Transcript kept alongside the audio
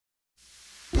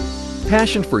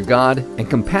passion for God and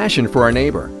compassion for our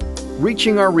neighbor,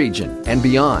 reaching our region and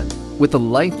beyond with the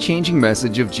life-changing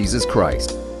message of Jesus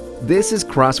Christ. This is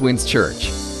Crosswinds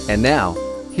Church. And now,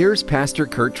 here's Pastor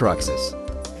Kurt Truxas.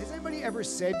 Has anybody ever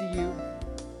said to you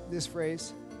this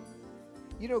phrase?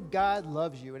 You know, God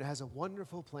loves you and has a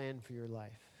wonderful plan for your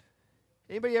life.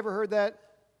 Anybody ever heard that?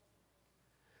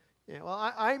 Yeah,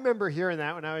 well, I remember hearing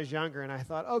that when I was younger, and I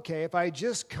thought, okay, if I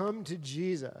just come to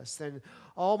Jesus, then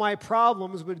all my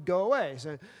problems would go away.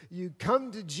 So you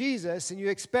come to Jesus, and you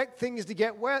expect things to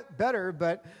get better,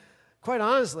 but quite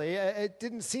honestly, it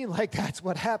didn't seem like that's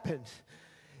what happened.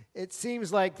 It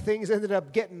seems like things ended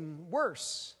up getting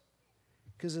worse,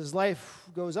 because as life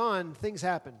goes on, things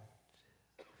happen.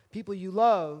 People you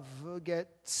love get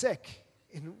sick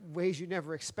in ways you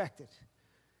never expected.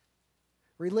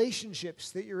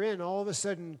 Relationships that you're in all of a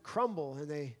sudden crumble and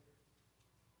they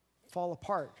fall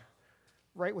apart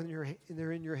right when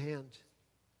they're in your hand.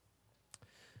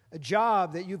 A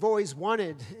job that you've always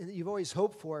wanted and that you've always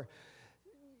hoped for,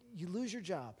 you lose your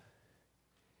job.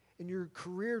 And your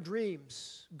career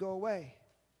dreams go away.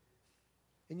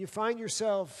 And you find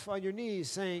yourself on your knees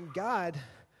saying, God,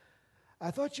 I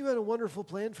thought you had a wonderful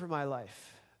plan for my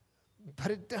life,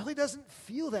 but it definitely doesn't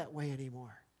feel that way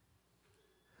anymore.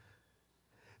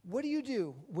 What do you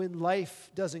do when life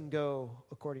doesn't go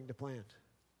according to plan?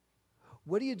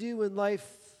 What do you do when life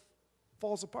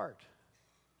falls apart?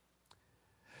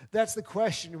 That's the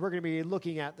question we're going to be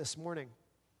looking at this morning.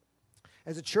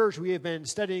 As a church, we have been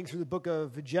studying through the book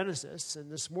of Genesis,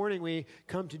 and this morning we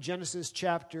come to Genesis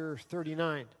chapter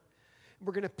 39.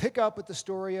 We're going to pick up with the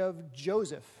story of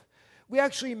Joseph. We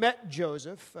actually met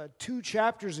Joseph 2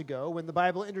 chapters ago when the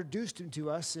Bible introduced him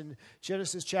to us in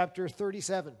Genesis chapter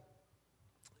 37.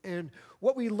 And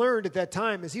what we learned at that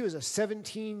time is he was a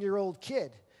 17-year-old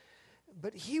kid.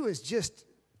 But he was just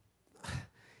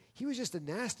a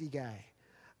nasty guy.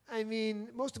 I mean,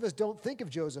 most of us don't think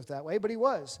of Joseph that way, but he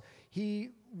was.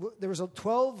 There was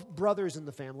 12 brothers in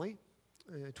the family,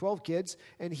 12 kids,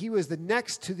 and he was the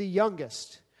next to the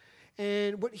youngest.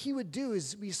 And what he would do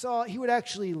is he would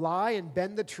actually lie and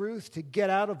bend the truth to get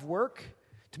out of work,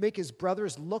 to make his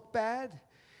brothers look bad.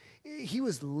 He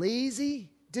was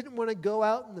lazy, didn't want to go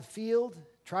out in the field,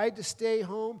 tried to stay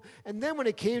home. And then when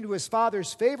it came to his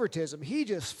father's favoritism, he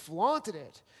just flaunted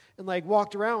it and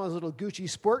walked around with his little Gucci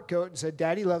sport coat and said,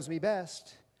 Daddy loves me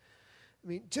best. I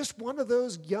mean, just one of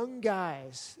those young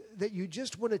guys that you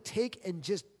just want to take and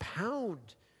just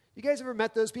pound. You guys ever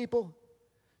met those people?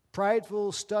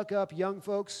 Prideful, stuck-up young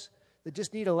folks that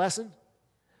just need a lesson?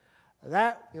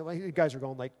 You guys are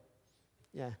going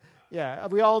yeah,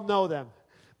 we all know them.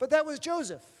 But that was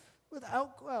Joseph,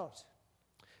 without doubt.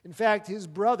 In fact, his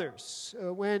brothers,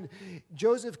 when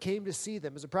Joseph came to see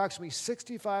them, is approximately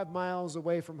 65 miles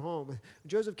away from home.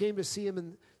 Joseph came to see him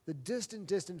in the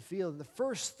distant field, and the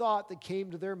first thought that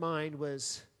came to their mind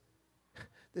was,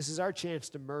 this is our chance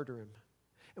to murder him.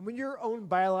 And when your own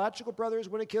biological brothers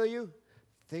want to kill you,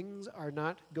 things are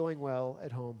not going well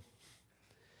at home.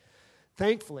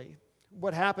 Thankfully,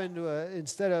 what happened,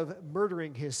 instead of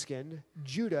murdering his skin,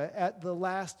 Judah, at the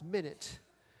last minute,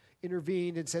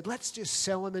 intervened and said, let's just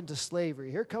sell him into slavery.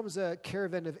 Here comes a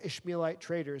caravan of Ishmaelite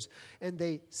traders, and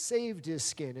they saved his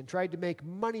skin and tried to make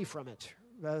money from it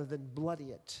rather than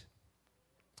bloody it.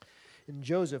 And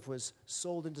Joseph was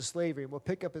sold into slavery, and will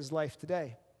pick up his life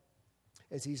today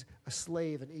as he's a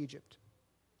slave in Egypt.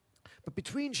 But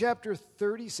between chapter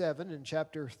 37 and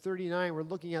chapter 39 we're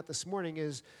looking at this morning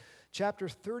is chapter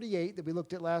 38 that we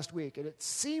looked at last week. And it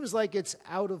seems like it's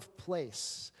out of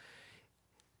place.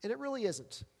 And it really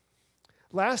isn't.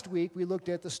 Last week we looked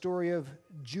at the story of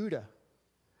Judah.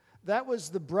 That was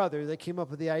the brother that came up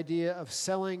with the idea of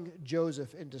selling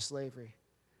Joseph into slavery.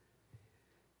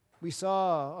 We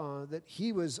saw that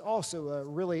he was also a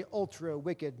really ultra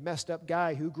wicked, messed up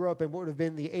guy who grew up in what would have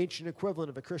been the ancient equivalent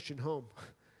of a Christian home.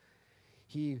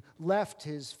 He left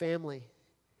his family.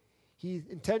 He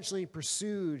intentionally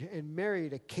pursued and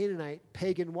married a Canaanite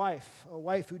pagan wife, a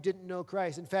wife who didn't know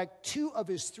Christ. In fact, 2 of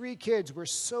his 3 kids were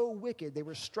so wicked, they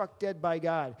were struck dead by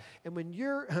God. And when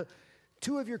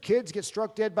 2 of your kids get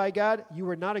struck dead by God, you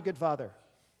are not a good father.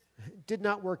 It did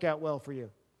not work out well for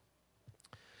you.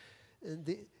 And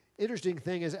the interesting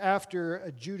thing is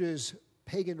after Judah's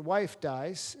pagan wife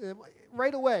dies,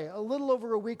 right away, a little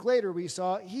over a week later, we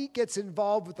saw he gets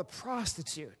involved with a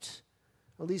prostitute.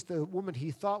 At least the woman he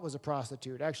thought was a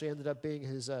prostitute actually ended up being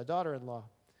his daughter-in-law.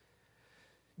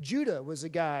 Judah was a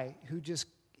guy who just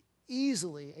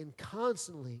easily and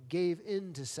constantly gave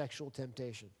in to sexual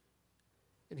temptation.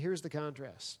 And here's the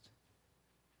contrast.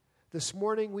 This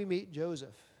morning we meet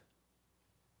Joseph,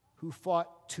 who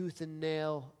fought tooth and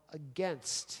nail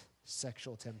against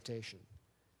sexual temptation.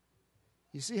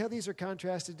 You see how these are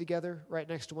contrasted together right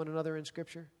next to one another in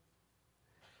Scripture?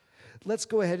 Let's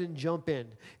go ahead and jump in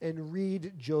and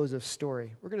read Joseph's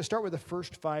story. We're going to start with the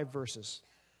first 5 verses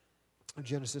of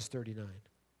Genesis 39.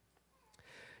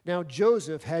 Now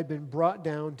Joseph had been brought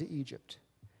down to Egypt,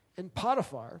 and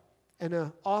Potiphar,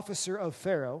 an officer of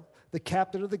Pharaoh, the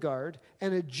captain of the guard,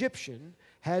 an Egyptian,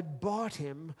 had bought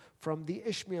him from the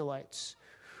Ishmaelites,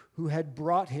 who had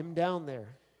brought him down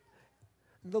there.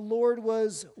 The Lord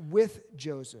was with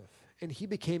Joseph, and he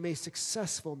became a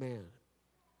successful man.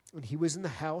 And he was in the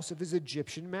house of his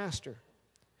Egyptian master.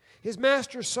 His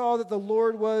master saw that the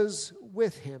Lord was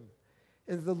with him,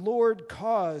 and the Lord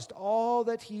caused all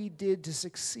that he did to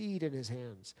succeed in his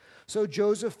hands. So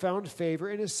Joseph found favor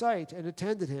in his sight and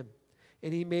attended him,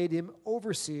 and he made him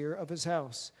overseer of his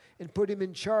house and put him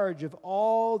in charge of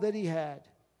all that he had.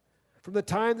 From the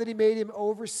time that he made him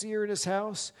overseer in his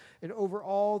house and over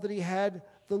all that he had,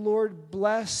 the Lord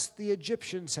blessed the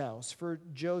Egyptian's house for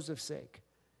Joseph's sake.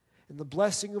 And the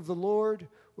blessing of the Lord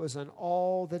was on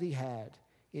all that he had,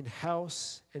 in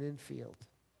house and in field.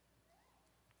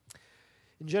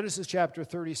 In Genesis chapter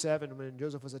 37, when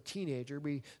Joseph was a teenager,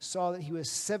 we saw that he was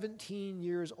 17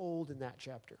 years old in that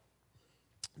chapter.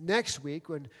 Next week,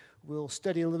 when we'll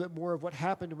study a little bit more of what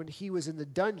happened when he was in the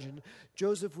dungeon,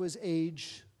 Joseph was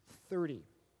age 30.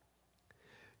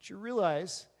 What you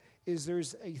realize is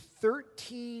there's a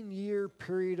 13-year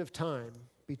period of time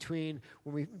between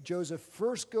when Joseph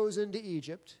first goes into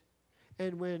Egypt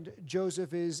and when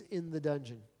Joseph is in the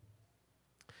dungeon.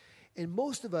 And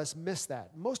most of us miss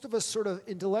that. Most of us sort of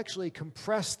intellectually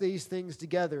compress these things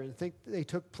together and think they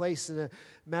took place in a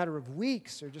matter of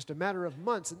weeks or just a matter of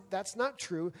months. And that's not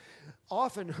true.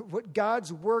 Often, what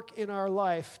God's work in our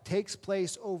life takes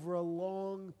place over a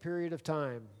long period of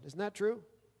time. Isn't that true?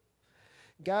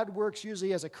 God works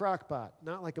usually as a crock pot,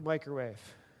 not like a microwave,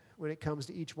 when it comes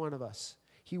to each one of us.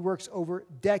 He works over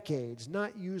decades,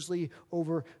 not usually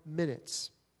over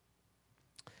minutes.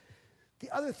 The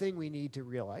other thing we need to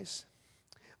realize,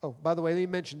 oh, by the way, let me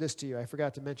mention this to you. I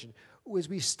forgot to mention. As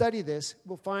we study this,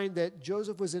 we'll find that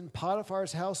Joseph was in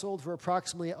Potiphar's household for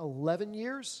approximately 11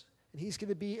 years, and he's going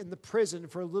to be in the prison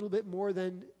for a little bit more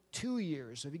than 2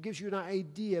 years. So it gives you an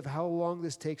idea of how long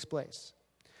this takes place.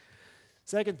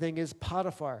 Second thing is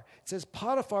Potiphar. It says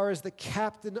Potiphar is the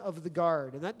captain of the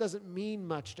guard, and that doesn't mean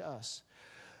much to us.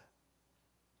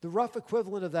 The rough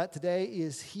equivalent of that today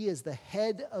is he is the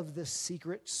head of the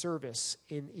secret service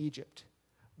in Egypt.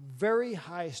 Very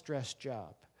high-stress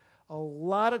job. A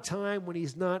lot of time when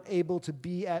he's not able to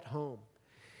be at home.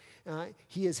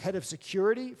 He is head of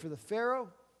security for the Pharaoh.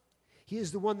 He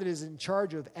is the one that is in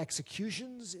charge of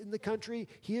executions in the country.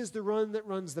 He is the one that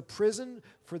runs the prison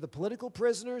for the political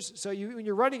prisoners. So when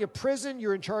you're running a prison,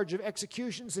 you're in charge of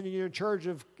executions and you're in charge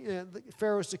of the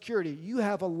Pharaoh's security. You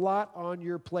have a lot on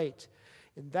your plate.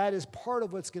 And that is part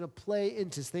of what's going to play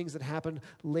into things that happen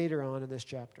later on in this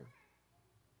chapter.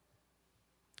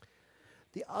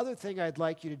 The other thing I'd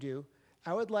like you to do,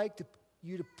 I would like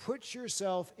you to put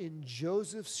yourself in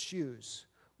Joseph's shoes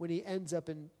when he ends up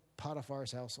in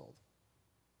Potiphar's household.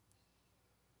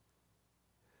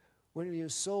 When he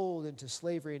was sold into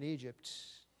slavery in Egypt,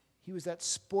 he was that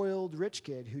spoiled rich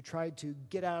kid who tried to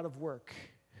get out of work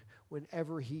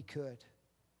whenever he could.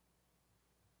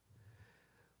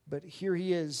 But here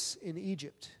he is in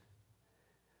Egypt.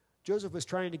 Joseph was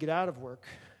trying to get out of work.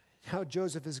 Now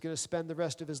Joseph is going to spend the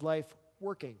rest of his life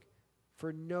working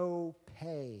for no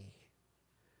pay.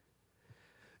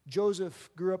 Joseph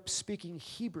grew up speaking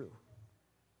Hebrew.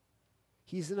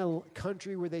 He's in a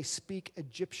country where they speak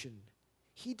Egyptian.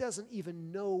 He doesn't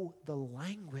even know the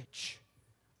language.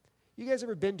 You guys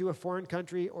ever been to a foreign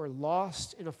country or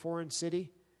lost in a foreign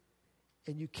city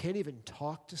and you can't even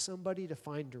talk to somebody to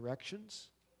find directions?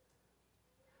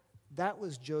 That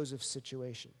was Joseph's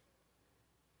situation.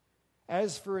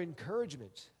 As for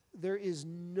encouragement, there is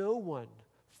no one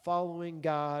following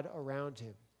God around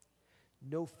him.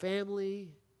 No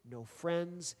family, no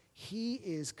friends. He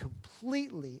is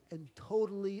completely and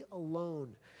totally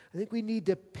alone. I think we need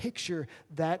to picture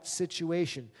that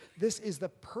situation. This is the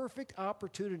perfect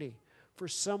opportunity for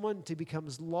someone to become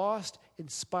lost and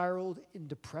spiraled in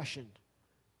depression.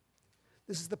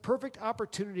 This is the perfect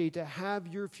opportunity to have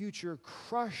your future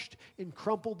crushed and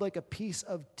crumpled like a piece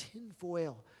of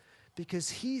tinfoil because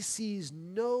he sees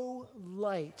no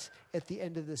light at the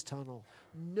end of this tunnel,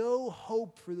 no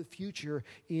hope for the future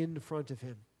in front of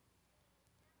him.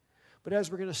 But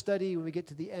as we're going to study when we get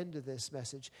to the end of this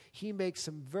message, he makes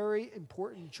some very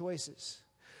important choices.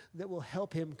 that will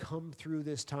help him come through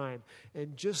this time.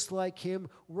 And just like him,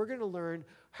 we're going to learn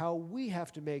how we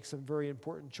have to make some very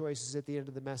important choices at the end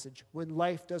of the message when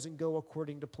life doesn't go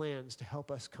according to plans to help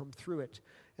us come through it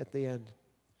at the end.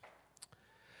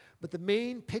 But the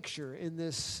main picture in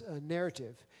this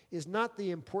narrative is not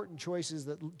the important choices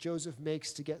that Joseph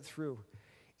makes to get through.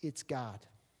 It's God.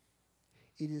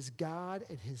 It is God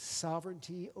and his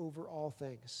sovereignty over all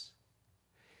things.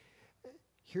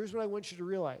 Here's what I want you to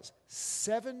realize.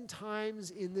 7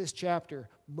 times in this chapter,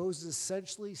 Moses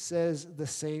essentially says the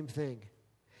same thing.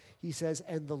 He says,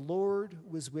 and the Lord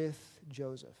was with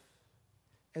Joseph.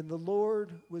 And the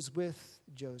Lord was with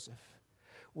Joseph.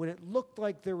 When it looked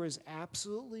like there was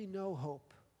absolutely no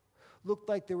hope, looked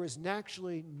like there was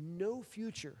naturally no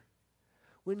future,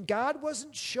 when God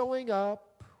wasn't showing up,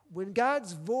 when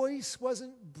God's voice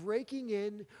wasn't breaking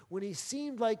in, when he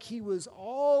seemed like he was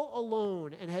all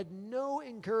alone and had no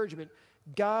encouragement,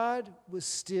 God was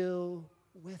still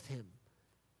with him.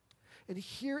 And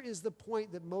here is the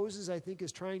point that Moses, I think,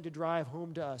 is trying to drive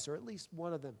home to us, or at least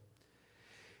one of them.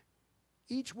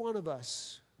 Each one of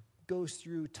us goes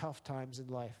through tough times in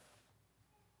life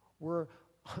where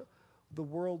the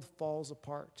world falls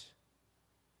apart.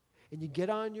 And you get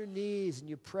on your knees and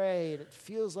you pray, and it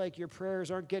feels like your prayers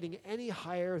aren't getting any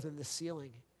higher than the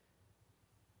ceiling.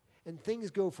 And things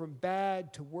go from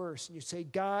bad to worse. And you say,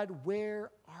 God,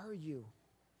 where are you?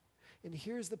 And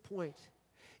here's the point.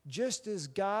 Just as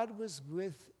God was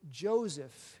with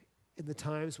Joseph in the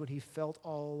times when he felt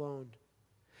all alone,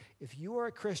 if you are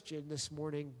a Christian this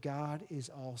morning, God is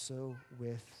also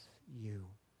with you.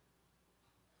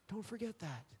 Don't forget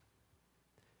that.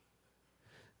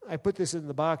 I put this in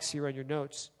the box here on your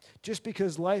notes. Just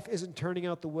because life isn't turning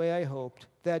out the way I hoped,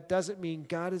 that doesn't mean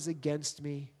God is against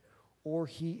me or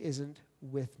he isn't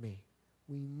with me.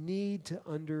 We need to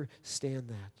understand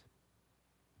that.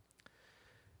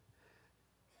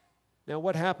 Now,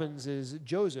 what happens is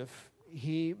Joseph,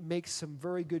 he makes some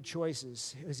very good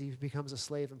choices as he becomes a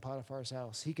slave in Potiphar's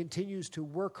house. He continues to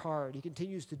work hard. He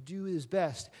continues to do his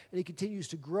best, and he continues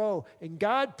to grow. And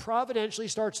God providentially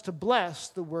starts to bless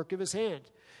the work of his hand.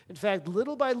 In fact,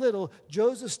 little by little,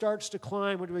 Joseph starts to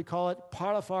climb, what do we call it,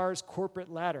 Potiphar's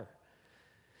corporate ladder.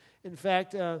 In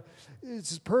fact,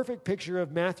 it's a perfect picture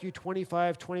of Matthew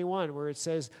 25:21, where it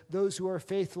says, those who are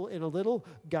faithful in a little,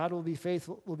 God will be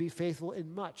faithful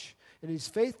in much. And he's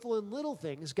faithful in little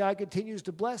things. God continues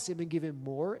to bless him and give him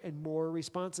more and more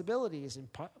responsibilities. And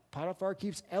Potiphar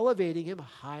keeps elevating him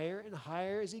higher and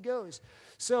higher as he goes.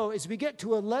 So as we get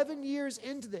to 11 years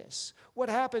into this, what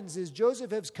happens is Joseph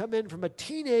has come in from a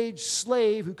teenage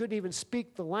slave who couldn't even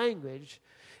speak the language,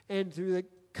 and through the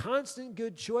constant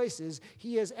good choices,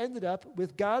 he has ended up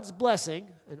with God's blessing,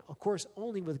 and of course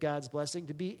only with God's blessing,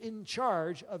 to be in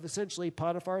charge of essentially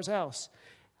Potiphar's house.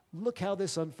 Look how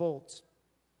this unfolds.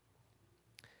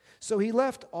 So he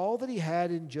left all that he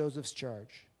had in Joseph's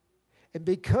charge, and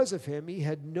because of him, he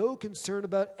had no concern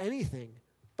about anything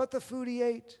but the food he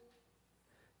ate.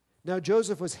 Now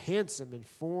Joseph was handsome in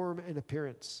form and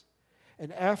appearance,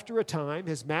 and after a time,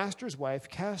 his master's wife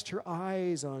cast her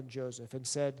eyes on Joseph and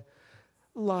said,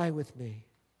 lie with me.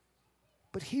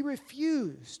 But he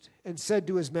refused and said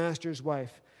to his master's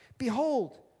wife,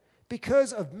 behold,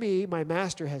 because of me, my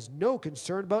master has no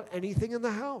concern about anything in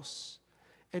the house,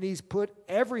 and he's put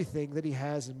everything that he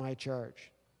has in my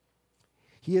charge.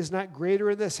 He is not greater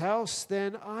in this house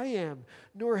than I am,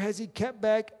 nor has he kept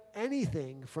back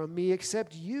anything from me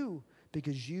except you,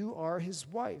 because you are his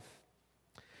wife.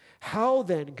 How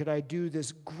then could I do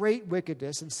this great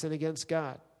wickedness and sin against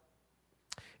God?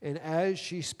 And as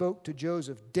she spoke to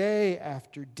Joseph day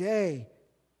after day,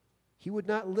 he would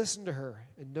not listen to her.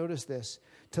 And notice this,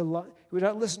 he would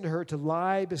not listen to her to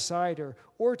lie beside her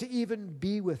or to even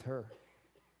be with her.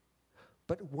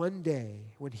 But one day,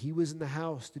 when he was in the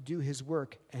house to do his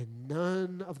work, and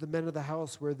none of the men of the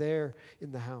house were there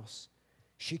in the house,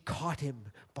 she caught him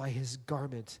by his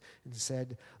garment and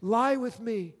said, lie with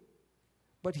me.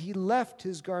 But he left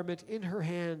his garment in her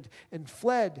hand and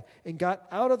fled and got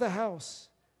out of the house.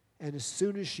 And as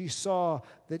soon as she saw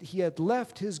that he had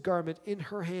left his garment in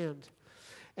her hand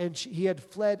and he had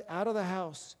fled out of the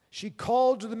house, she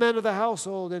called to the men of the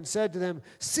household and said to them,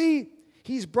 see,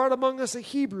 he's brought among us a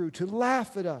Hebrew to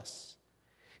laugh at us.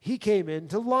 He came in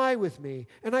to lie with me,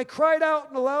 and I cried out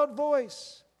in a loud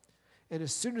voice. And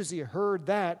as soon as he heard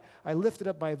that, I lifted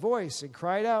up my voice and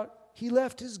cried out. He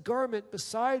left his garment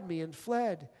beside me and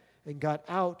fled and got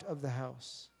out of the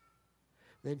house.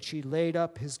 Then she laid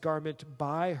up his garment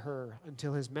by her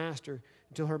until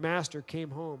her master came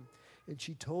home, and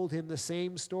she told him the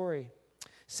same story.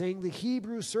 saying, "The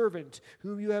Hebrew servant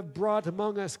whom you have brought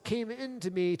among us came in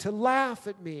to me to laugh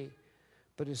at me.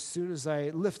 But as soon as I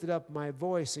lifted up my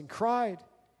voice and cried,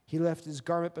 he left his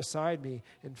garment beside me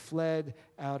and fled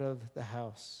out of the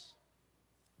house."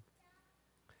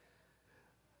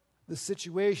 The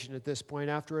situation at this point,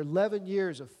 after 11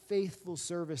 years of faithful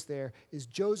service there, is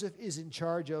Joseph is in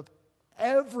charge of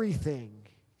everything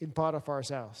in Potiphar's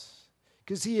house.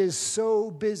 Because he is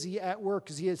so busy at work,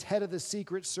 because he is head of the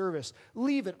secret service.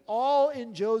 Leave it all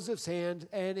in Joseph's hand,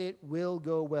 and it will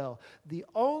go well. The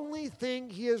only thing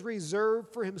he has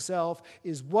reserved for himself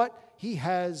is what he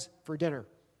has for dinner.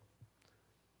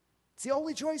 It's the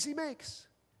only choice he makes.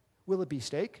 Will it be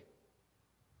steak?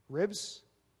 Ribs?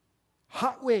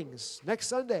 Hot wings next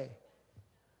Sunday?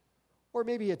 Or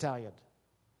maybe Italian?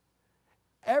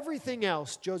 Everything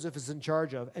else Joseph is in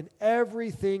charge of, and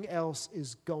everything else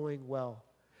is going well.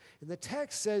 And the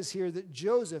text says here that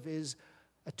Joseph is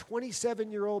a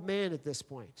 27-year-old man at this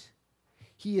point.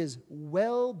 He is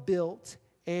well-built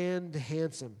and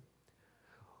handsome.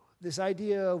 This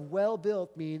idea of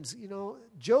well-built means,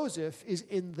 Joseph is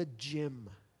in the gym.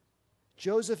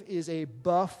 Joseph is a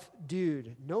buff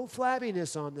dude. No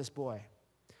flabbiness on this boy.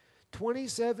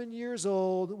 27 years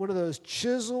old, one of those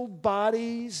chiseled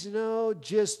bodies,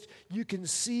 just you can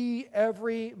see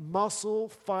every muscle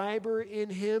fiber in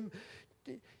him.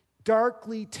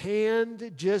 Darkly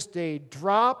tanned, just a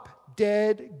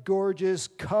drop-dead, gorgeous,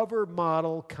 cover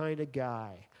model kind of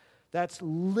guy. That's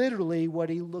literally what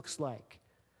he looks like.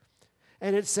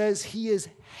 And it says he is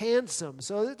handsome.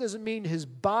 So that doesn't mean his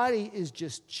body is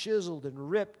just chiseled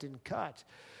and ripped and cut.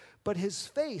 But his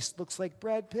face looks like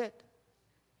Brad Pitt.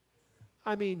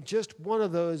 I mean, just one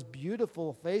of those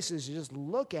beautiful faces you just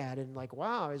look at and like,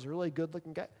 wow, he's a really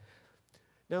good-looking guy.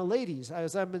 Now, ladies,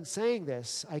 as I've been saying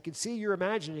this, I can see you're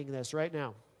imagining this right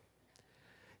now.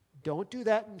 Don't do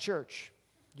that in church.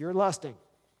 You're lusting.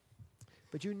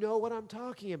 But you know what I'm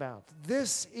talking about.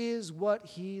 This is what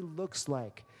he looks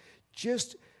like.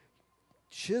 Just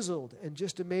chiseled and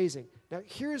just amazing. Now,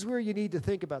 here's where you need to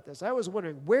think about this. I was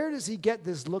wondering, where does he get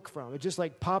this look from? It just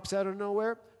like pops out of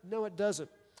nowhere? No, it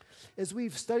doesn't. As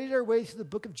we've studied our way through the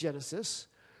book of Genesis,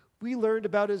 we learned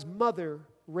about his mother,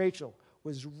 Rachel.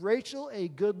 Was Rachel a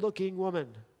good-looking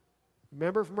woman?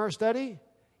 Remember from our study?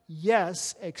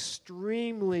 Yes,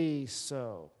 extremely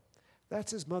so.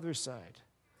 That's his mother's side.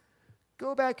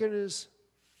 Go back on his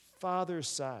father's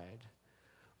side.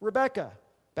 Rebecca,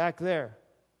 back there.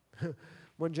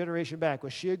 One generation back.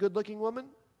 Was she a good-looking woman?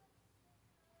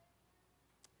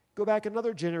 Go back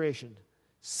another generation.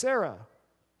 Sarah,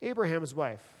 Abraham's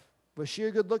wife. Was she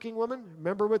a good-looking woman?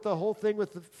 Remember with the whole thing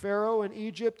with the Pharaoh in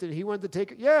Egypt and he wanted to take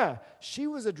her? Yeah, she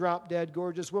was a drop-dead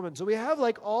gorgeous woman. So we have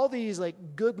like all these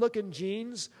like good-looking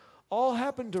genes all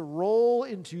happen to roll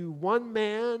into one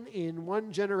man in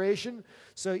one generation.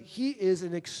 So he is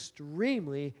an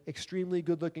extremely, extremely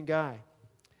good-looking guy.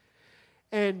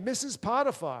 And Mrs.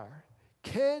 Potiphar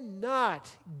cannot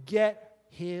get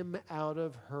him out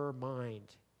of her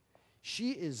mind.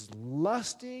 She is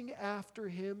lusting after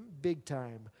him big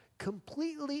time,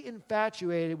 completely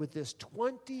infatuated with this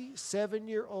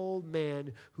 27-year-old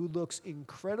man who looks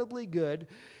incredibly good.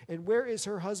 And where is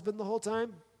her husband the whole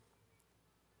time?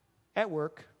 At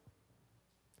work.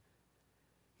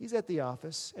 He's at the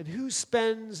office. And who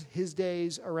spends his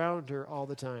days around her all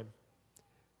the time?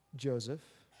 Joseph.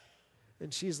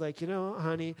 And she's like,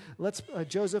 honey,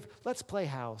 Joseph, let's play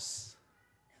house.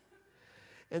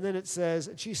 And then it says,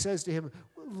 and she says to him,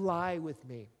 lie with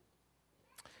me.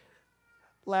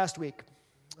 Last week,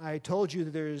 I told you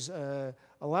that there's a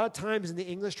lot of times in the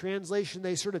English translation,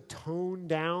 they sort of tone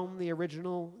down the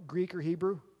original Greek or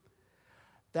Hebrew.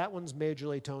 That one's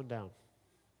majorly toned down.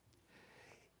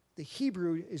 The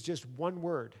Hebrew is just one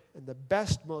word, and the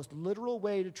best, most literal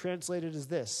way to translate it is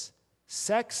this: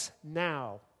 sex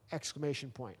now,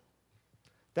 exclamation point.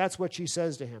 That's what she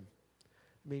says to him.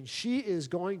 I mean, she is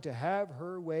going to have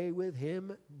her way with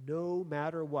him no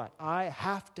matter what. I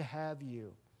have to have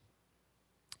you.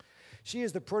 She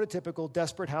is the prototypical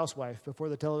desperate housewife before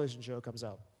the television show comes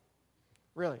out.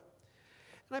 Really.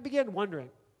 And I began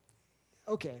wondering,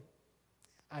 okay,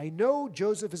 I know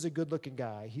Joseph is a good-looking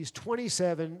guy. He's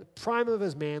 27, prime of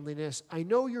his manliness. I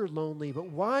know you're lonely, but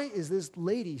why is this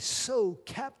lady so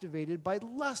captivated by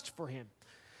lust for him?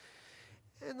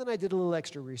 And then I did a little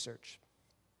extra research.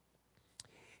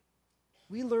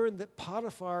 We learned that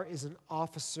Potiphar is an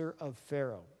officer of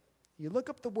Pharaoh. You look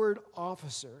up the word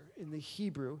officer in the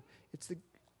Hebrew, it's the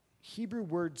Hebrew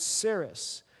word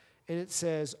saris, and it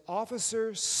says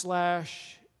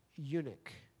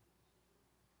officer/eunuch.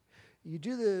 You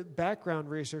do the background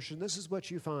research, and this is what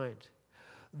you find.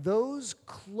 those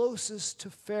closest to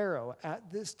Pharaoh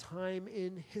at this time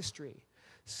in history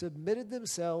submitted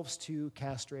themselves to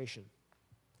castration.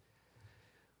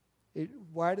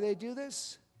 Why do they do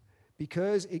this?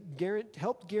 Because it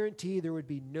helped guarantee there would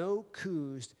be no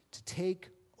coups to take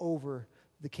over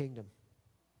the kingdom.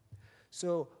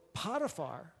 So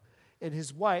Potiphar and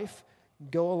his wife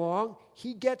go along.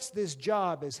 He gets this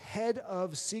job as head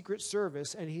of Secret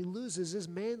Service, and he loses his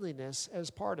manliness as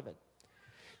part of it.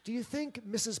 Do you think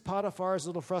Mrs. Potiphar is a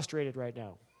little frustrated right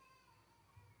now?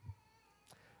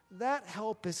 That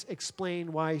helps us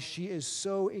explain why she is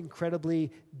so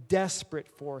incredibly desperate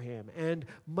for him and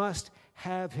must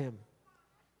have him.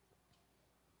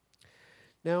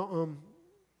 Now,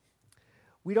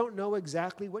 we don't know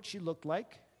exactly what she looked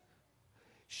like.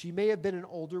 She may have been an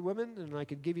older woman, and I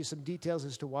could give you some details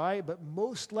as to why, but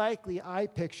most likely I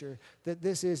picture that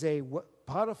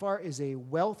Potiphar is a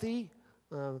wealthy,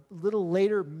 little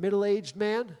later middle-aged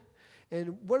man.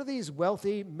 And what do these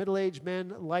wealthy middle-aged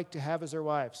men like to have as their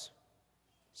wives?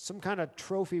 Some kind of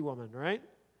trophy woman, right?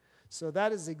 So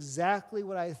that is exactly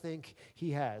what I think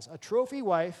he has. A trophy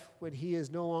wife when he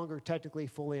is no longer technically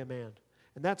fully a man.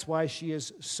 And that's why she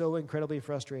is so incredibly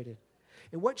frustrated.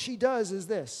 And what she does is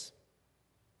this.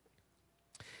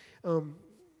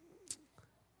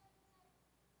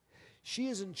 She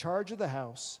is in charge of the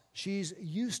house. She's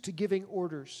used to giving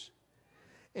orders.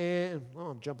 And,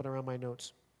 I'm jumping around my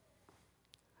notes.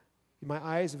 My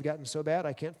eyes have gotten so bad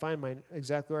I can't find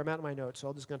exactly where I'm at in my notes, so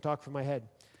I'm just going to talk from my head.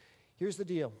 Here's the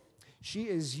deal. She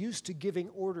is used to giving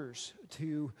orders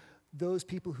to those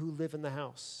people who live in the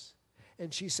house.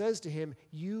 And she says to him,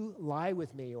 "You lie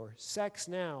with me," or "sex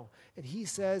now." And he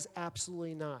says,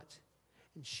 "Absolutely not."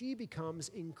 And she becomes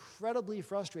incredibly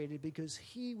frustrated because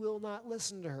he will not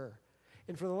listen to her.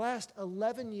 And for the last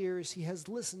 11 years, he has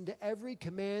listened to every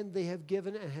command they have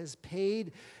given and has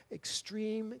paid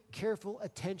extreme, careful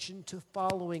attention to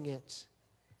following it.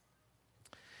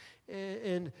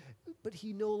 But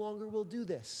he no longer will do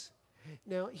this.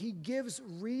 Now, he gives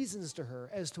reasons to her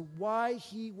as to why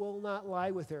he will not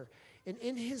lie with her. And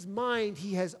in his mind,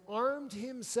 he has armed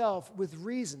himself with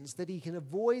reasons that he can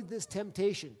avoid this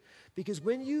temptation. Because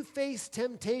when you face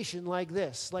temptation like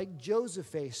this, like Joseph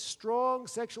faced, strong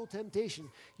sexual temptation,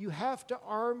 you have to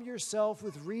arm yourself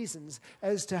with reasons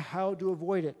as to how to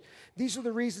avoid it. These are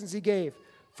the reasons he gave.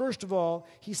 First of all,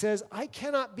 he says, "I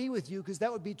cannot be with you because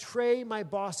that would betray my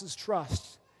boss's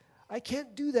trust. I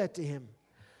can't do that to him.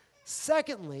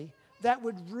 Secondly, that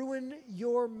would ruin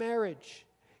your marriage.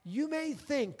 You may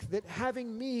think that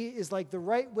having me is like the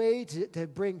right way to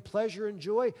bring pleasure and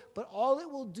joy, but all it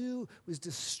will do is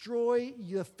destroy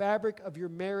the fabric of your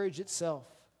marriage itself.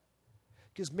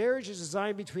 Because marriage is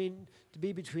designed to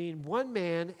be between one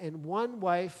man and one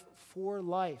wife for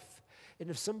life. And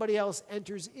if somebody else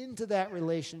enters into that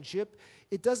relationship,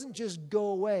 it doesn't just go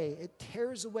away. It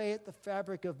tears away at the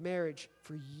fabric of marriage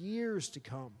for years to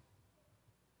come.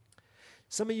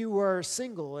 Some of you are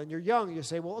single and you're young. You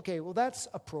say, well, that's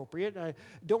appropriate. I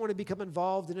don't want to become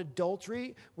involved in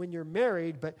adultery when you're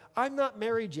married, but I'm not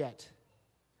married yet.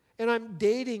 And I'm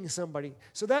dating somebody.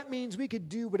 So that means we could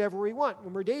do whatever we want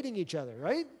when we're dating each other,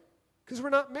 right? Because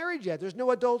we're not married yet. There's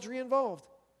no adultery involved.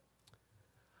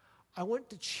 I want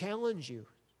to challenge you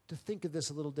to think of this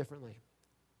a little differently.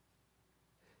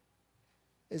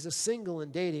 As a single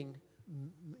and dating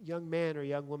young man or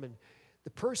young woman,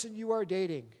 the person you are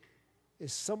dating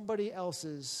is somebody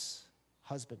else's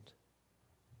husband.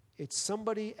 It's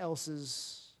somebody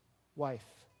else's wife.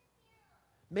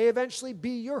 May eventually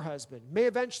be your husband, may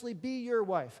eventually be your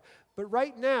wife. But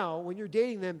right now, when you're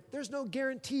dating them, there's no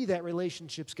guarantee that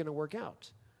relationship's going to work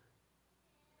out.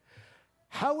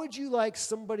 How would you like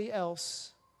somebody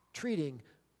else treating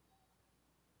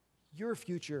your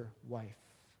future wife,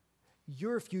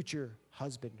 your future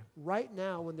husband, right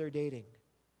now when they're dating?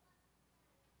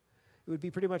 It would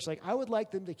be pretty much like, I would like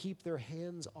them to keep their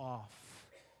hands off.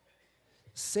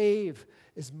 Save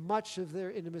as much of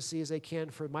their intimacy as they can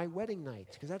for my wedding night,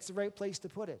 because that's the right place to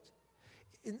put it.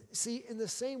 In the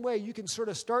same way, you can sort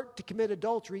of start to commit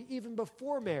adultery even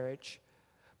before marriage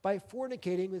by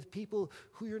fornicating with people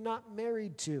who you're not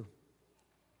married to.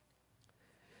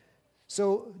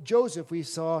 So Joseph, we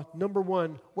saw, number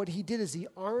one, what he did is he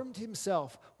armed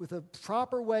himself with a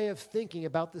proper way of thinking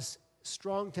about this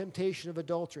strong temptation of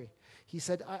adultery. He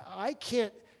said, I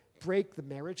can't break the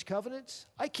marriage covenant.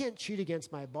 I can't cheat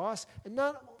against my boss. And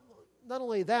not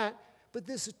only that, but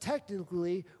this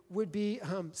technically would be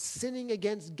sinning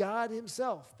against God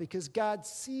himself, because God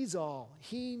sees all.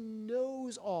 He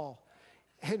knows all.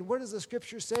 And what does the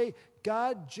scripture say?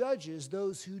 God judges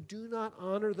those who do not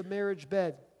honor the marriage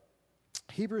bed.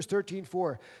 Hebrews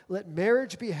 13:4, let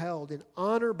marriage be held in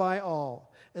honor by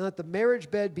all, and let the marriage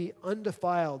bed be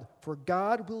undefiled, for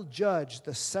God will judge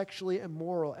the sexually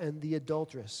immoral and the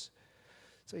adulterous.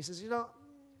 So he says,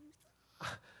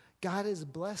 God has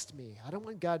blessed me. I don't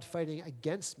want God fighting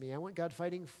against me. I want God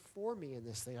fighting for me in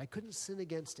this thing. I couldn't sin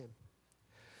against him.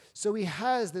 So he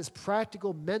has this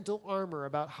practical mental armor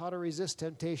about how to resist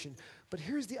temptation. But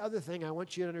here's the other thing I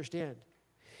want you to understand.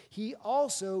 He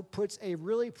also puts a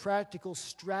really practical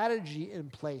strategy in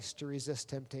place to resist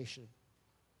temptation.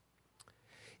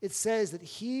 It says that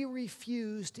he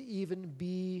refused to even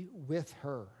be with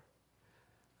her.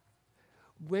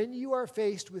 When you are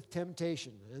faced with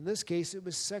temptation, in this case it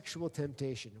was sexual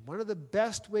temptation, one of the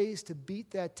best ways to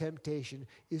beat that temptation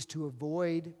is to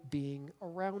avoid being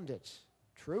around it.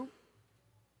 True?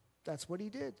 That's what he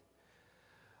did.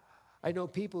 I know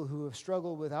people who have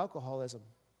struggled with alcoholism.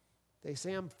 They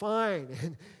say, I'm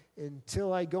fine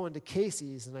until I go into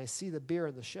Casey's and I see the beer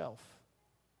on the shelf.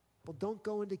 Well, don't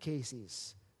go into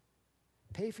Casey's.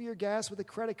 Pay for your gas with a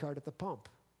credit card at the pump.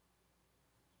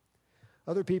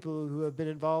 Other people who have been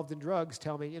involved in drugs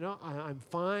tell me, I'm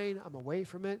fine, I'm away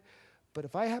from it, but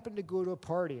if I happen to go to a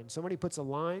party and somebody puts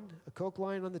a Coke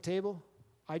line on the table,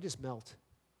 I just melt.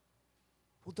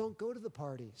 Well, don't go to the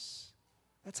parties.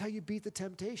 That's how you beat the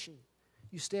temptation.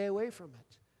 You stay away from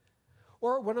it.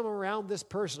 Or when I'm around this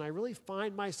person, I really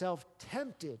find myself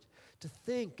tempted to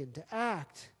think and to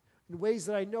act in ways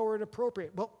that I know are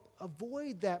inappropriate. Well,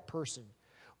 avoid that person.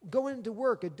 Go into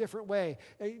work a different way.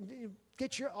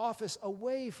 Get your office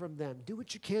away from them. Do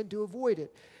what you can to avoid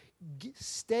it.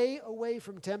 Stay away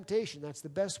from temptation. That's the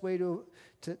best way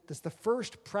that's the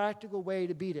first practical way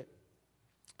to beat it.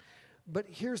 But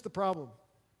here's the problem.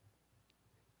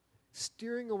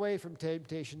 Steering away from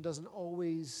temptation doesn't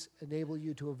always enable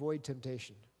you to avoid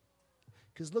temptation.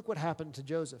 Because look what happened to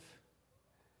Joseph.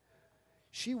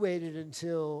 She waited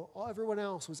until everyone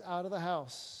else was out of the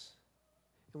house.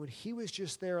 And when he was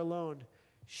just there alone,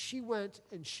 she went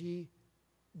and she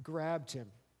grabbed him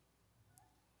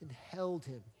and held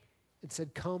him and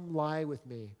said, come lie with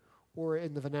me. Or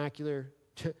in the vernacular,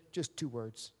 just 2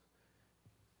 words.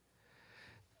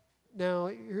 Now,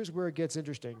 here's where it gets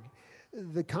interesting.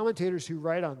 The commentators who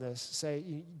write on this say,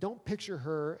 you don't picture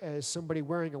her as somebody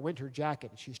wearing a winter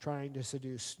jacket. She's trying to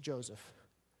seduce Joseph.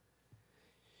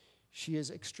 She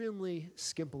is extremely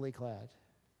skimpily clad.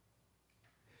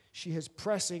 She is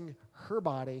pressing her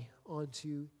body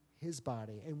onto his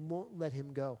body and won't let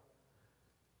him go.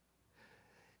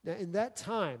 Now, in that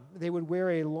time, they would wear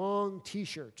a long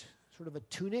T-shirt, sort of a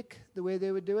tunic, the way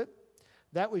they would do it.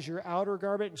 That was your outer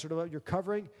garment and sort of your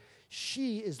covering.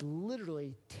 She is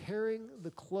literally tearing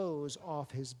the clothes off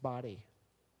his body.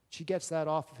 She gets that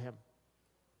off of him.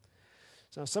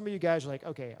 So some of you guys are like,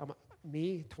 okay,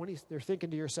 they're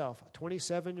thinking to yourself, a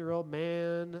 27-year-old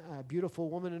man, a beautiful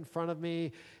woman in front of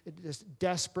me, just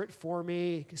desperate for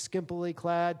me, skimpily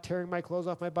clad, tearing my clothes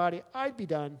off my body. I'd be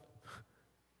done.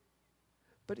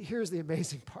 But here's the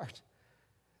amazing part.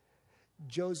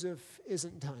 Joseph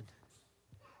isn't done.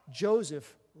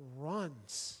 Joseph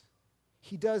runs.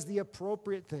 He does the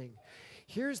appropriate thing.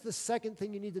 Here's the second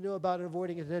thing you need to know about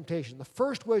avoiding a temptation. The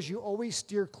first was you always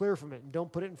steer clear from it and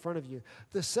don't put it in front of you.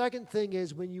 The second thing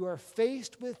is when you are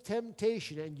faced with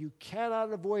temptation and you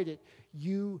cannot avoid it,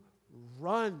 you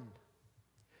run.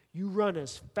 You run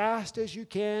as fast as you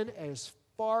can, as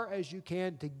far as you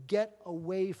can to get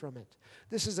away from it.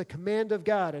 This is a command of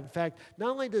God. In fact,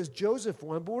 not only does Joseph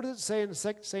run, but what does it say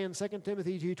in 2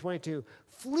 Timothy 2:22?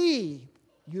 Flee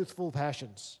youthful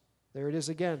passions. There it is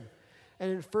again.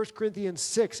 And in 1 Corinthians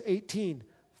 6:18,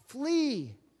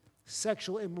 flee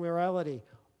sexual immorality.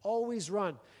 Always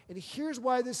run. And here's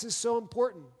why this is so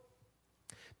important.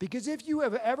 Because if you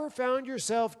have ever found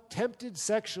yourself tempted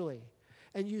sexually,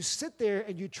 and you sit there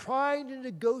and you try to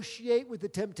negotiate with the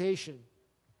temptation,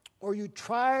 or you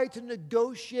try to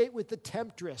negotiate with the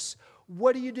temptress,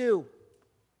 what do?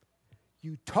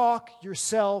 You talk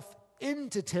yourself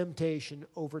into temptation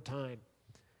over time.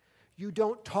 You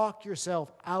don't talk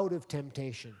yourself out of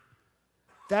temptation.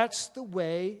 That's the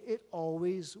way it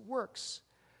always works.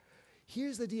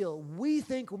 Here's the deal. We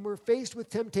think when we're faced with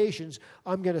temptations,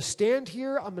 I'm going to stand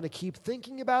here, I'm going to keep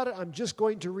thinking about it, I'm just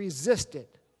going to resist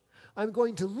it. I'm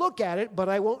going to look at it, but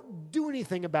I won't do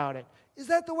anything about it. Is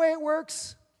that the way it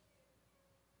works?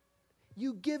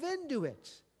 You give in to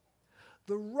it.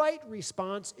 The right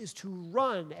response is to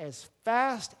run as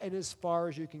fast and as far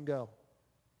as you can go.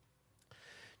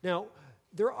 Now,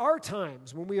 there are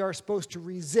times when we are supposed to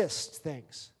resist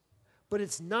things, but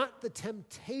it's not the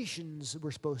temptations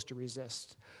we're supposed to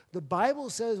resist. The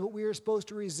Bible says what we are supposed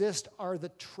to resist are the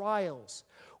trials.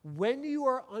 When you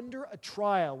are under a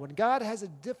trial, when God has a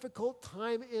difficult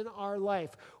time in our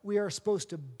life, we are supposed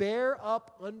to bear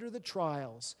up under the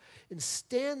trials and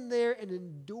stand there and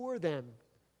endure them.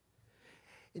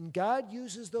 And God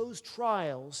uses those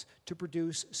trials to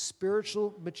produce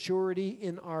spiritual maturity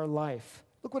in our life.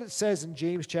 Look what it says in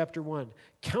James chapter 1.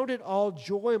 Count it all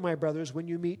joy, my brothers, when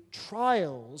you meet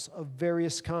trials of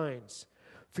various kinds.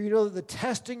 For you know that the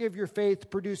testing of your faith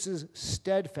produces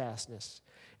steadfastness.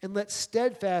 And let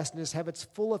steadfastness have its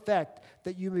full effect,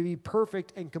 that you may be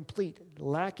perfect and complete,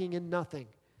 lacking in nothing.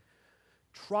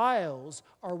 Trials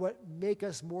are what make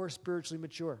us more spiritually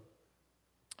mature.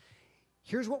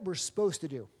 Here's what we're supposed to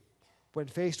do. When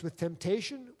faced with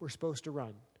temptation, we're supposed to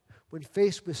run. When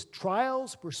faced with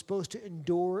trials, we're supposed to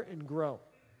endure and grow.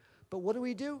 But what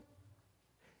do?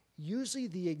 Usually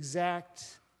the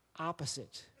exact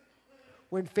opposite.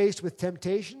 When faced with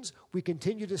temptations, we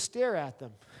continue to stare at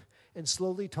them and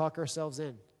slowly talk ourselves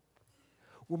in.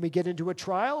 When we get into a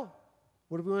trial,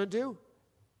 what do we want to do?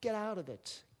 Get out of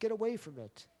it, get away from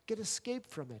it, get escape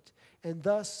from it, and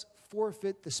thus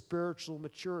forfeit the spiritual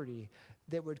maturity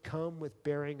that would come with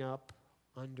bearing up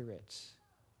under it.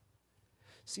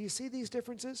 So you see these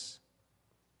differences?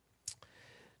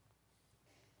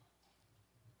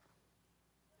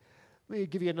 Let me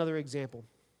give you another example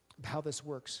of how this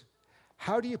works.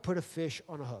 How do you put a fish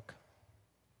on a hook?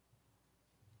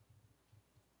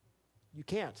 You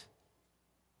can't.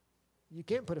 You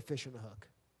can't put a fish on a hook.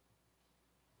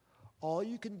 All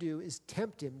you can do is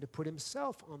tempt him to put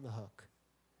himself on the hook.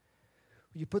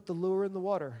 You put the lure in the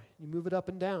water, you move it up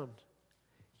and down.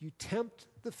 You tempt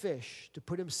the fish to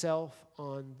put himself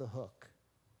on the hook.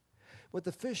 What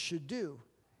the fish should do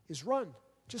is run,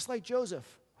 just like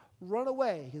Joseph. Run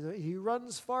away. He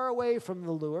runs far away from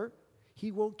the lure.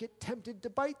 He won't get tempted to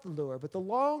bite the lure. But the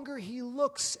longer he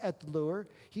looks at the lure,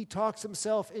 he talks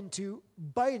himself into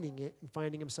biting it and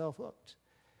finding himself hooked.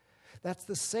 That's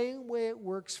the same way it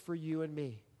works for you and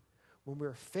me. When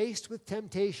we're faced with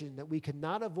temptation that we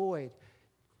cannot avoid,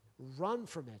 run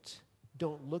from it.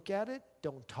 Don't look at it.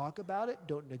 Don't talk about it.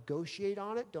 Don't negotiate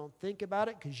on it. Don't think about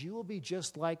it, because you will be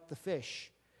just like the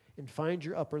fish and find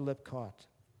your upper lip caught.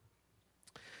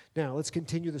 Now, let's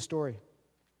continue the story.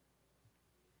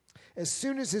 As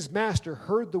soon as his master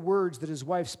heard the words that his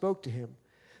wife spoke to him,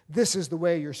 "This is the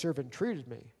way your servant treated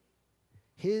me,"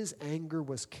 his anger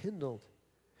was kindled.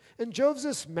 And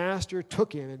Joseph's master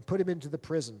took him and put him into the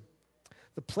prison,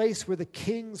 the place where the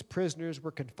king's prisoners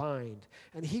were confined,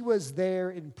 and he was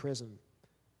there in prison.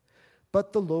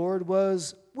 But the Lord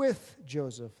was with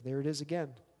Joseph, there it is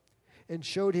again, and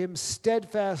showed him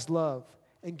steadfast love,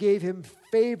 and gave him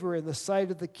favor in the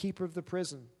sight of the keeper of the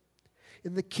prison.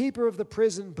 And the keeper of the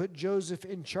prison put Joseph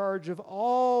in charge of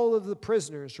all of the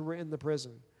prisoners who were in the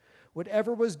prison.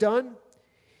 Whatever was done,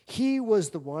 he was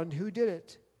the one who did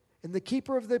it. And the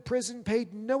keeper of the prison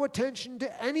paid no attention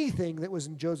to anything that was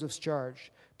in Joseph's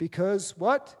charge, because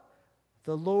what?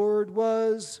 The Lord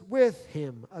was with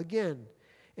him again.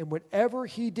 And whatever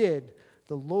he did,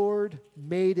 the Lord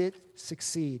made it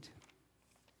succeed.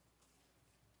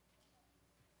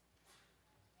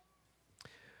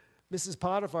 Mrs.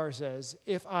 Potiphar says,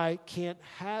 if I can't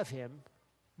have him,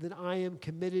 then I am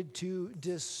committed to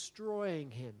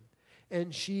destroying him.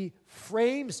 And she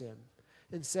frames him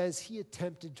and says he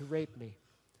attempted to rape me.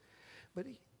 But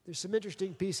there's some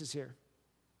interesting pieces here.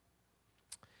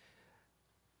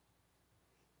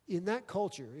 In that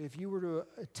culture, if you were to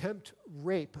attempt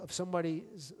rape of somebody,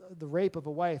 the rape of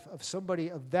a wife of somebody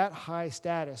of that high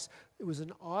status, it was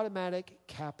an automatic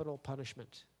capital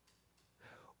punishment.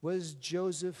 Was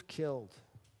Joseph killed?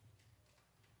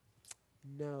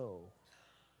 No.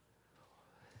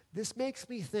 This makes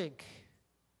me think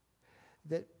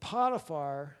that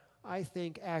Potiphar, I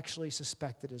think, actually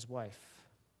suspected his wife.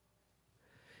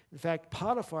 In fact,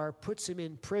 Potiphar puts him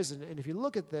in prison, and if you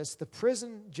look at this, the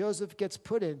prison Joseph gets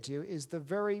put into is the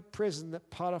very prison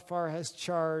that Potiphar has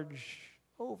charge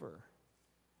over.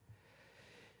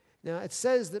 Now, it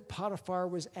says that Potiphar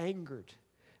was angered.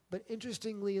 But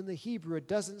interestingly, in the Hebrew, it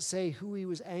doesn't say who he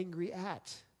was angry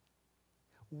at.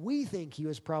 We think he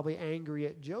was probably angry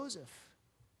at Joseph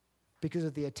because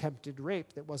of the attempted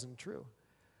rape that wasn't true.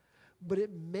 But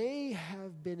it may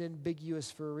have been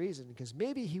ambiguous for a reason, because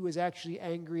maybe he was actually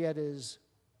angry at his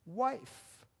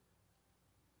wife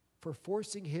for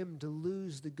forcing him to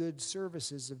lose the good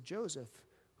services of Joseph,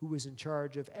 who was in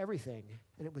charge of everything,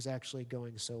 and it was actually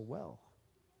going so well.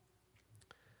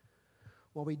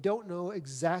 While we don't know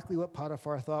exactly what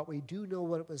Potiphar thought, we do know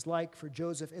what it was like for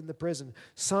Joseph in the prison.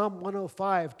 Psalm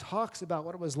 105 talks about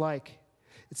what it was like.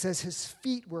 It says his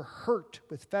feet were hurt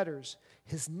with fetters.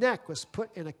 His neck was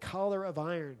put in a collar of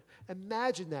iron.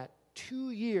 Imagine that,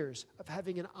 2 years of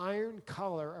having an iron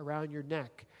collar around your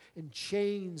neck and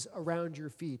chains around your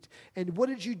feet. And what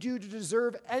did you do to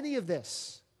deserve any of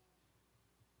this?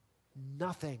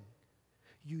 Nothing.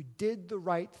 You did the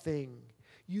right thing.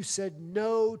 You said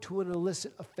no to an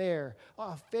illicit affair,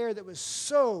 an affair that was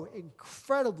so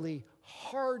incredibly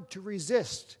hard to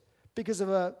resist because of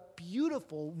a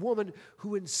beautiful woman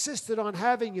who insisted on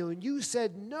having you, and you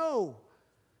said no.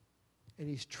 And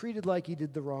he's treated like he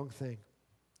did the wrong thing.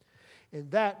 And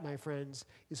that, my friends,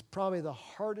 is probably the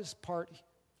hardest part.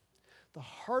 The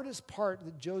hardest part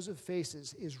that Joseph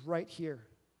faces is right here.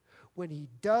 When he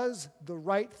does the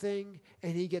right thing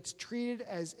and he gets treated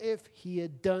as if he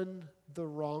had done the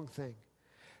wrong thing.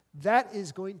 That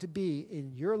is going to be,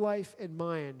 in your life and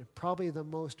mine, probably the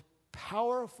most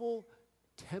powerful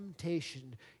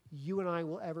temptation you and I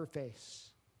will ever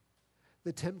face.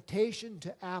 The temptation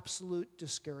to absolute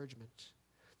discouragement.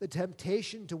 The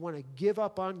temptation to want to give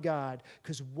up on God.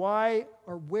 Because why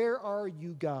or where are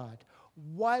you, God?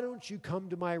 Why don't you come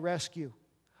to my rescue?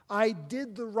 I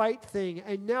did the right thing,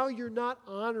 and now you're not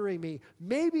honoring me.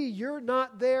 Maybe you're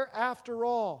not there after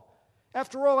all.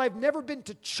 After all, I've never been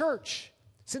to church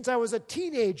since I was a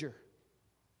teenager.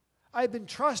 I've been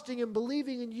trusting and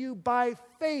believing in you by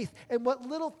faith, and what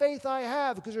little faith I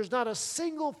have, because there's not a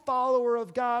single follower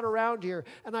of God around here,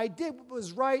 and I did what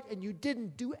was right, and you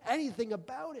didn't do anything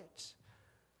about it.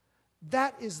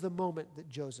 That is the moment that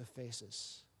Joseph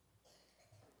faces.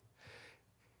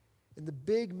 And the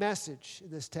big message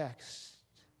in this text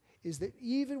is that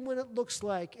even when it looks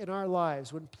like in our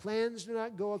lives, when plans do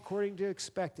not go according to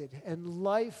expected, and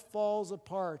life falls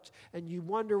apart, and you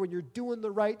wonder when you're doing the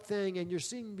right thing and you're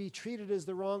seeing be treated as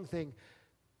the wrong thing,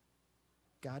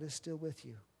 God is still with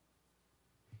you.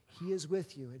 He is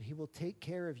with you, and he will take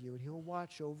care of you, and he'll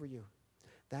watch over you.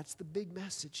 That's the big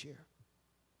message here.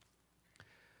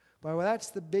 But that's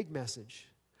the big message.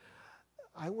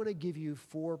 I want to give you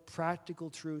 4 practical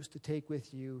truths to take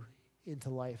with you into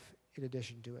life in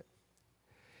addition to it.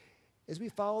 As we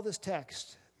follow this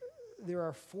text, there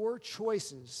are 4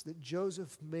 choices that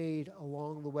Joseph made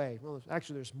along the way. Well,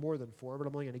 actually, there's more than 4, but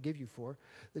I'm only going to give you 4,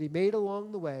 that he made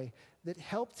along the way that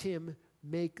helped him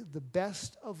make the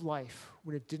best of life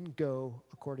when it didn't go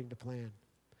according to plan.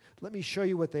 Let me show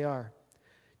you what they are.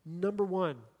 Number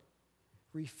 1,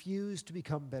 refuse to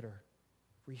become bitter.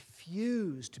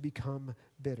 Refuse to become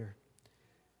bitter.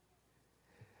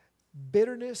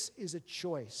 Bitterness is a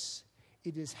choice.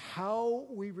 It is how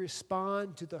we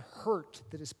respond to the hurt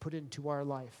that is put into our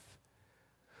life.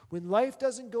 When life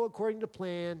doesn't go according to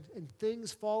plan and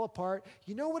things fall apart,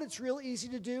 you know what it's real easy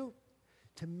to do?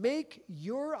 To make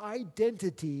your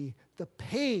identity the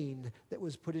pain that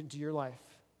was put into your life.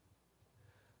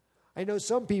 I know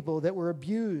some people that were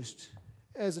abused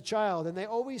as a child, and they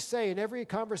always say in every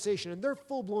conversation, and they're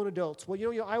full-blown adults, well,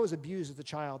 you know, I was abused as a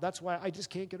child. That's why I just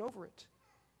can't get over it.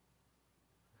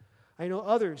 I know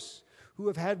others who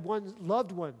have had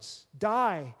loved ones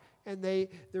die, and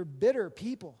they're bitter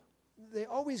people. They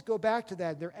always go back to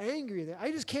that. They're angry.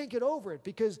 I just can't get over it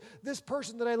because this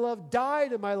person that I love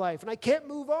died in my life, and I can't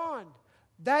move on.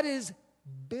 That is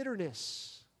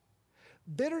bitterness.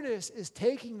 Bitterness is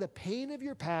taking the pain of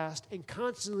your past and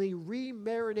constantly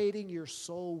remarinating your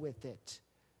soul with it.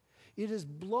 It is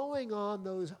blowing on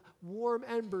those warm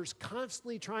embers,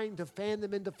 constantly trying to fan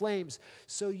them into flames.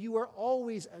 So you are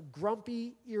always a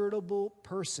grumpy, irritable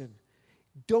person.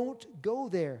 Don't go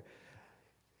there.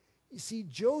 You see,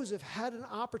 Joseph had an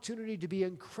opportunity to be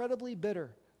incredibly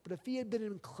bitter. But if he had been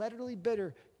incredibly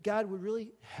bitter, God would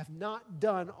really have not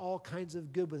done all kinds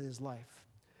of good with his life.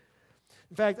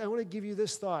 In fact, I want to give you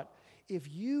this thought.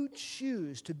 If you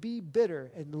choose to be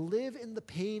bitter and live in the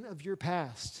pain of your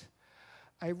past,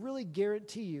 I really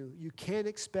guarantee you can't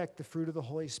expect the fruit of the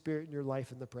Holy Spirit in your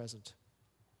life in the present.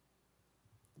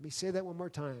 Let me say that one more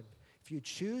time. If you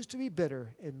choose to be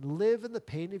bitter and live in the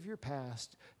pain of your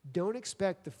past, don't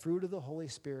expect the fruit of the Holy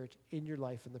Spirit in your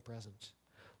life in the present.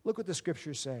 Look what the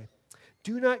scriptures say.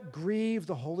 Do not grieve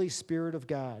the Holy Spirit of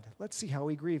God. Let's see how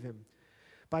we grieve him.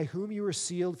 By whom you were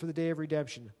sealed for the day of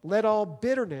redemption. Let all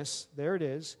bitterness, there it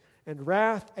is, and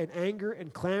wrath and anger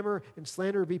and clamor and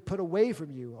slander be put away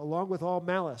from you, along with all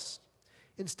malice.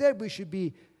 Instead, we should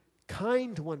be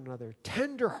kind to one another,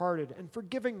 tender-hearted, and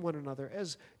forgiving one another,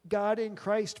 as God in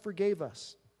Christ forgave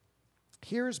us.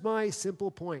 Here's my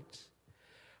simple point.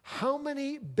 How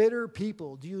many bitter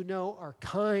people do you know are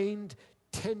kind,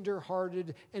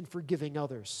 tender-hearted, and forgiving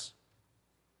others?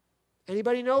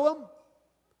 Anybody know them?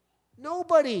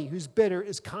 Nobody who's bitter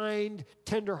is kind,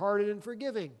 tender-hearted, and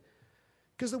forgiving.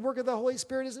 Because the work of the Holy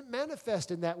Spirit isn't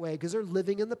manifest in that way because they're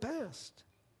living in the past.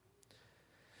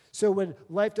 So when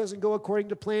life doesn't go according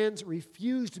to plans,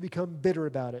 refuse to become bitter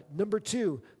about it. Number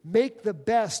 2, make the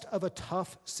best of a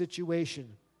tough situation.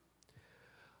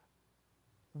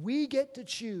 We get to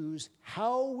choose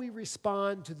how we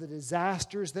respond to the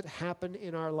disasters that happen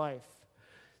in our life.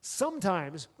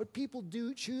 Sometimes what people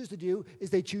choose to do is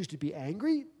they choose to be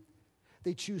angry,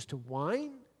 they choose to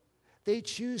whine, they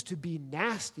choose to be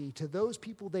nasty to those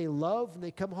people they love. When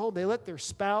they come home, they let their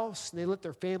spouse and they let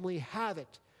their family have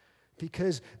it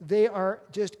because they are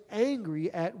just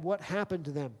angry at what happened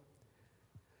to them.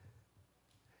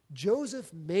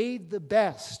 Joseph made the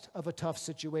best of a tough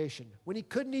situation. When he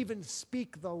couldn't even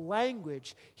speak the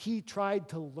language, he tried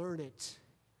to learn it.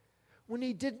 When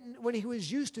he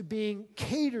was used to being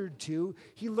catered to,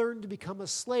 he learned to become a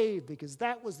slave because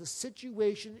that was the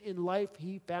situation in life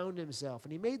he found himself.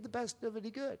 And he made the best of it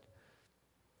he could.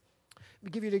 Let me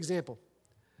give you an example.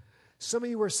 Some of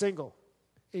you are single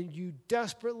and you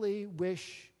desperately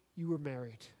wish you were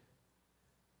married.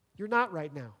 You're not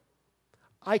right now.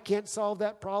 I can't solve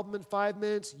that problem in 5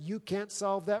 minutes. You can't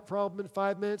solve that problem in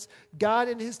 5 minutes. God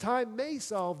in His time may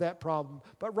solve that problem.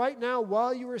 But right now,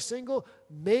 while you are single,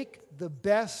 make the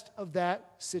best of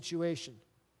that situation.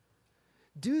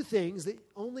 Do things that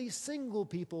only single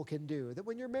people can do, that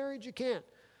when you're married, you can't.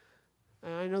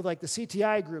 And I know like the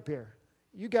CTI group here.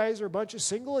 You guys are a bunch of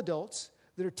single adults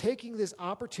that are taking this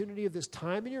opportunity of this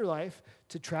time in your life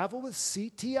to travel with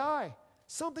CTI.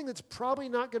 Something that's probably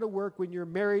not going to work when you're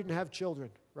married and have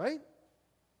children, right?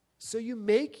 So you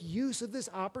make use of this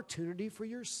opportunity for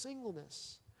your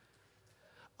singleness.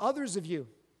 Others of you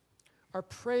are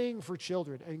praying for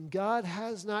children, and God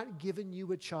has not given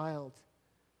you a child.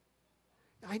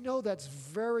 I know that's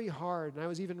very hard, and I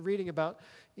was even reading about,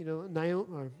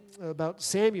 about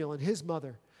Samuel and his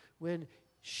mother when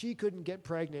she couldn't get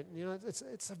pregnant.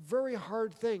 It's a very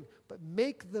hard thing, but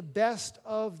make the best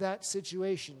of that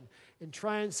situation and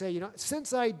try and say,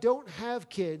 since I don't have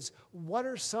kids, what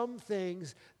are some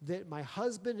things that my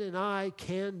husband and I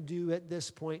can do at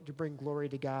this point to bring glory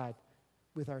to God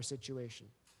with our situation?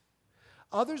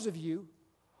 Others of you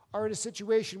are in a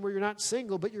situation where you're not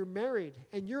single, but you're married,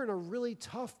 and you're in a really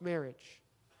tough marriage.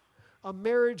 A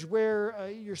marriage where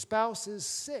your spouse is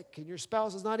sick and your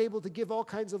spouse is not able to give all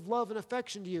kinds of love and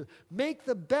affection to you. Make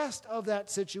the best of that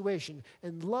situation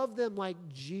and love them like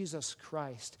Jesus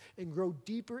Christ and grow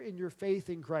deeper in your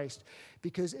faith in Christ,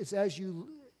 because it's as you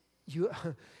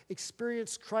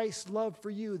experience Christ's love for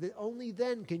you that only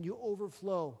then can you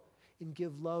overflow and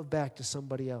give love back to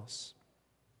somebody else.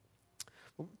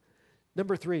 Well,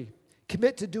 number 3,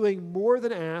 commit to doing more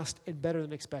than asked and better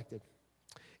than expected.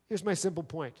 Here's my simple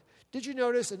point. Did you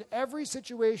notice in every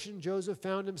situation Joseph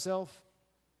found himself,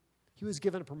 he was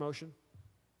given a promotion?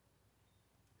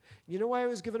 You know why he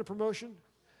was given a promotion?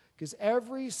 Because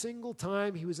every single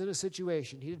time he was in a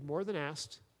situation, he did more than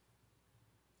asked,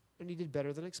 and he did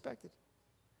better than expected.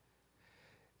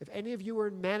 If any of you are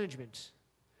in management,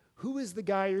 who is the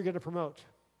guy you're going to promote?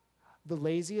 The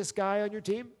laziest guy on your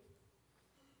team?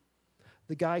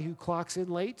 The guy who clocks in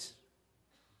late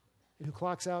and who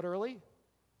clocks out early?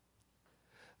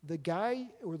 The guy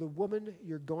or the woman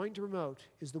you're going to promote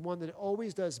is the one that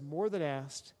always does more than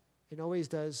asked and always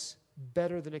does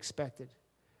better than expected.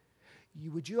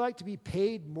 Would you like to be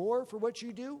paid more for what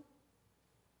you do?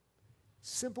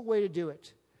 Simple way to do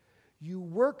it. You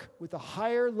work with a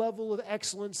higher level of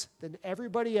excellence than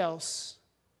everybody else,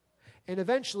 and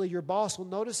eventually your boss will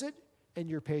notice it and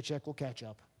your paycheck will catch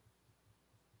up.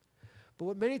 But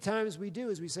what many times we do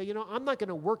is we say, I'm not going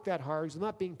to work that hard because I'm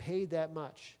not being paid that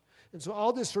much. And so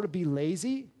I'll just sort of be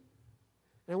lazy,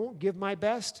 and I won't give my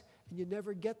best, and you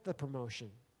never get the promotion.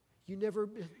 You never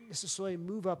necessarily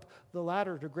move up the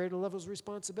ladder to greater levels of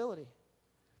responsibility.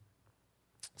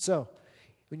 So,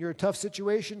 when you're in a tough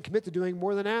situation, commit to doing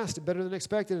more than asked and better than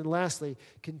expected. And lastly,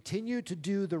 continue to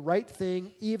do the right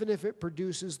thing even if it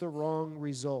produces the wrong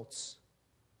results.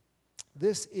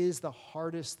 This is the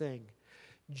hardest thing.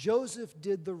 Joseph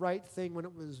did the right thing when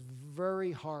it was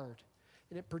very hard,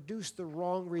 and it produced the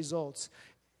wrong results.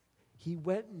 He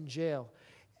went in jail.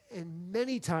 And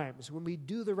many times when we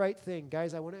do the right thing,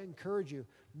 guys, I want to encourage you,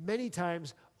 many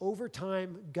times over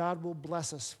time, God will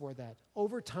bless us for that.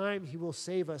 Over time, He will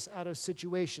save us out of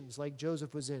situations like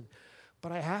Joseph was in.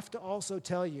 But I have to also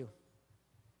tell you,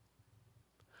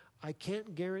 I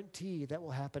can't guarantee that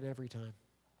will happen every time.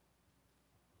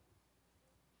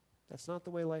 That's not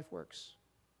the way life works.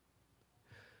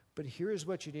 But here's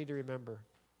what you need to remember.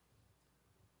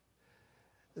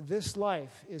 This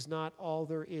life is not all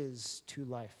there is to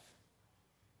life.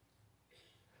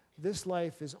 This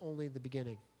life is only the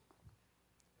beginning.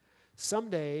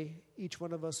 Someday, each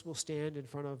one of us will stand in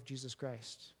front of Jesus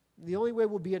Christ. The only way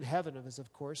we'll be in heaven is,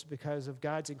 of course, because of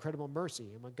God's incredible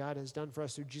mercy and what God has done for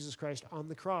us through Jesus Christ on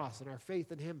the cross and our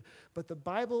faith in him. But the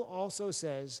Bible also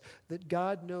says that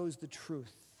God knows the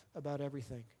truth about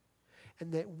everything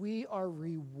and that we are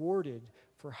rewarded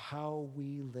for how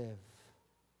we live.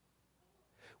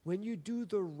 When you do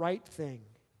the right thing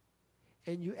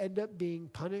and you end up being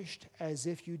punished as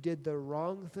if you did the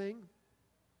wrong thing,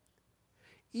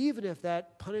 even if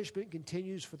that punishment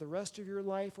continues for the rest of your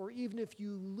life, or even if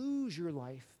you lose your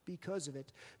life because of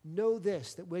it, know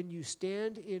this, that when you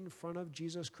stand in front of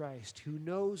Jesus Christ, who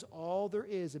knows all there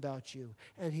is about you,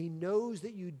 and he knows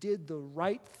that you did the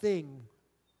right thing,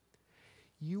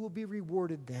 you will be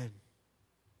rewarded then.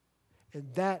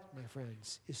 And that, my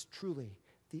friends, is truly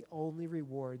the only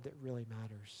reward that really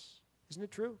matters. Isn't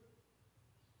it true?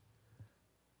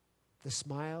 The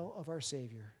smile of our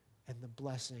Savior and the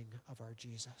blessing of our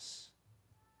Jesus.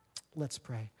 Let's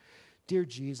pray. Dear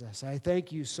Jesus, I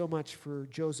thank you so much for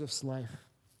Joseph's life.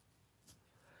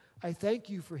 I thank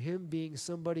you for him being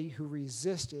somebody who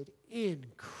resisted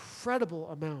incredible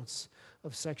amounts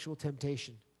of sexual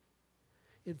temptation,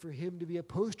 and for him to be a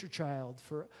poster child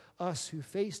for us who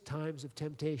face times of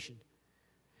temptation.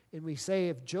 And we say,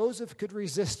 if Joseph could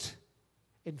resist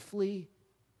and flee,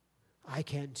 I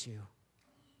can too.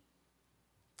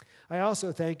 I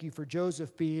also thank you for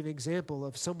Joseph being an example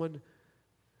of someone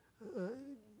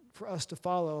for us to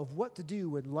follow, of what to do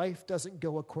when life doesn't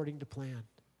go according to plan.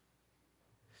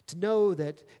 To know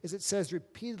that, as it says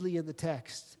repeatedly in the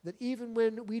text, that even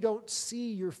when we don't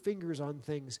see your fingers on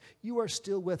things, you are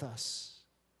still with us.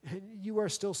 And you are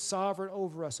still sovereign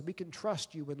over us, and we can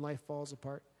trust you when life falls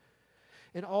apart.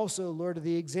 And also, Lord,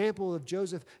 the example of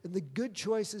Joseph and the good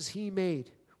choices he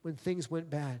made when things went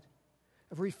bad,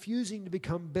 of refusing to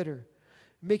become bitter,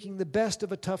 making the best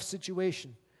of a tough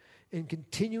situation, and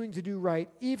continuing to do right,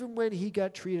 even when he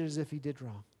got treated as if he did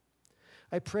wrong.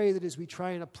 I pray that as we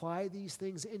try and apply these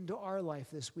things into our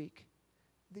life this week,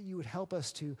 that you would help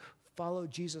us to follow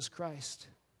Jesus Christ.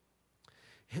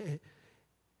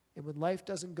 And when life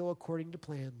doesn't go according to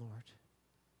plan, Lord,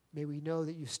 may we know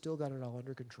that you've still got it all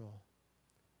under control.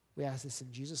 We ask this in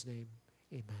Jesus' name.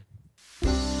 Amen.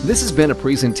 This has been a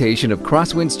presentation of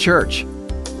Crosswinds Church.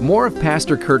 More of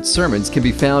Pastor Kurt's sermons can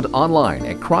be found online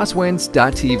at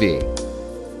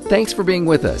crosswinds.tv. Thanks for being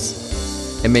with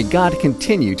us, and may God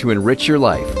continue to enrich your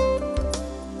life.